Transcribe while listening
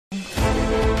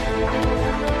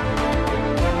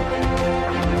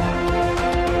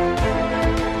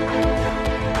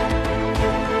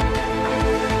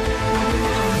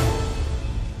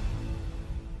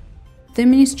The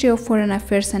Ministry of Foreign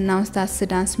Affairs announced that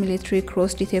Sudan's military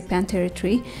crossed Ethiopian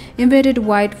territory, invaded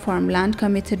wide farmland,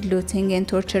 committed looting, and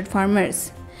tortured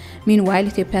farmers. Meanwhile,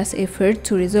 Ethiopia's effort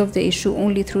to resolve the issue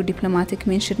only through diplomatic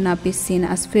means should not be seen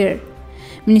as fair.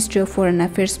 Ministry of Foreign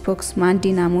Affairs spokesman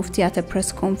Dina Mufti at a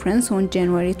press conference on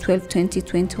January 12,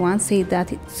 2021 said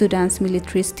that Sudan's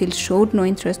military still showed no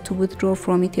interest to withdraw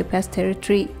from Ethiopia's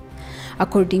territory.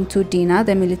 According to Dina,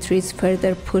 the military is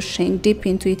further pushing deep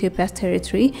into Ethiopia's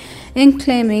territory and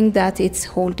claiming that it's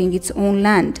holding its own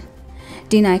land.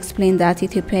 Dina explained that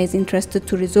Ethiopia is interested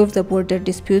to resolve the border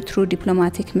dispute through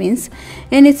diplomatic means,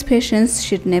 and its patience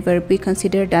should never be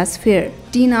considered as fair.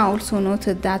 Dina also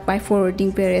noted that by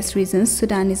forwarding various reasons,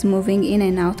 Sudan is moving in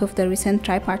and out of the recent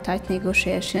tripartite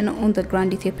negotiation on the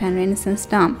Grand Ethiopian Renaissance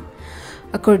Dam.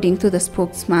 According to the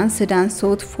spokesman, Sudan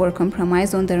sought for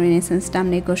compromise on the Renaissance Dam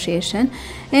negotiation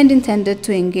and intended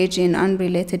to engage in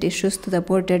unrelated issues to the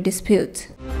border dispute.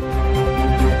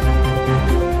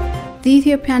 The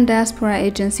Ethiopian Diaspora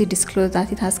Agency disclosed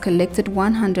that it has collected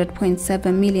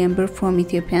 100.7 million birr from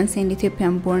Ethiopians and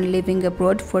Ethiopian-born living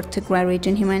abroad for Tigray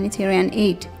region humanitarian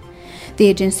aid. The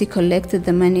agency collected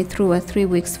the money through a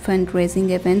 3-week fundraising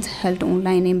event held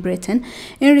online in Britain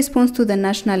in response to the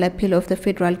national appeal of the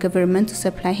federal government to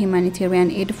supply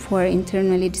humanitarian aid for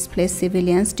internally displaced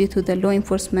civilians due to the law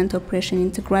enforcement operation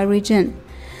in Tigray region.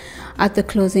 At the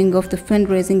closing of the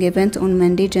fundraising event on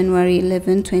Monday, January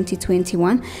 11,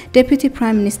 2021, Deputy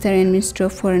Prime Minister and Minister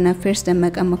of Foreign Affairs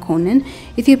Demeqa Mekonnen,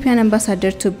 Ethiopian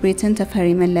Ambassador to Britain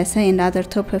Teferi Mellese, and other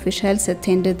top officials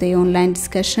attended the online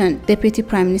discussion. Deputy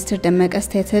Prime Minister Demeqa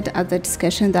stated at the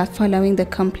discussion that following the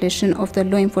completion of the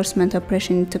law enforcement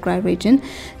operation in Tigray region,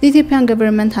 the Ethiopian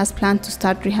government has planned to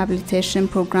start rehabilitation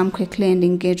program quickly and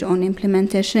engage on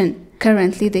implementation.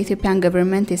 Currently, the Ethiopian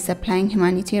government is supplying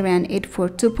humanitarian aid for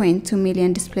 2.2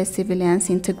 million displaced civilians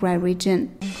in Tigray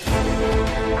region.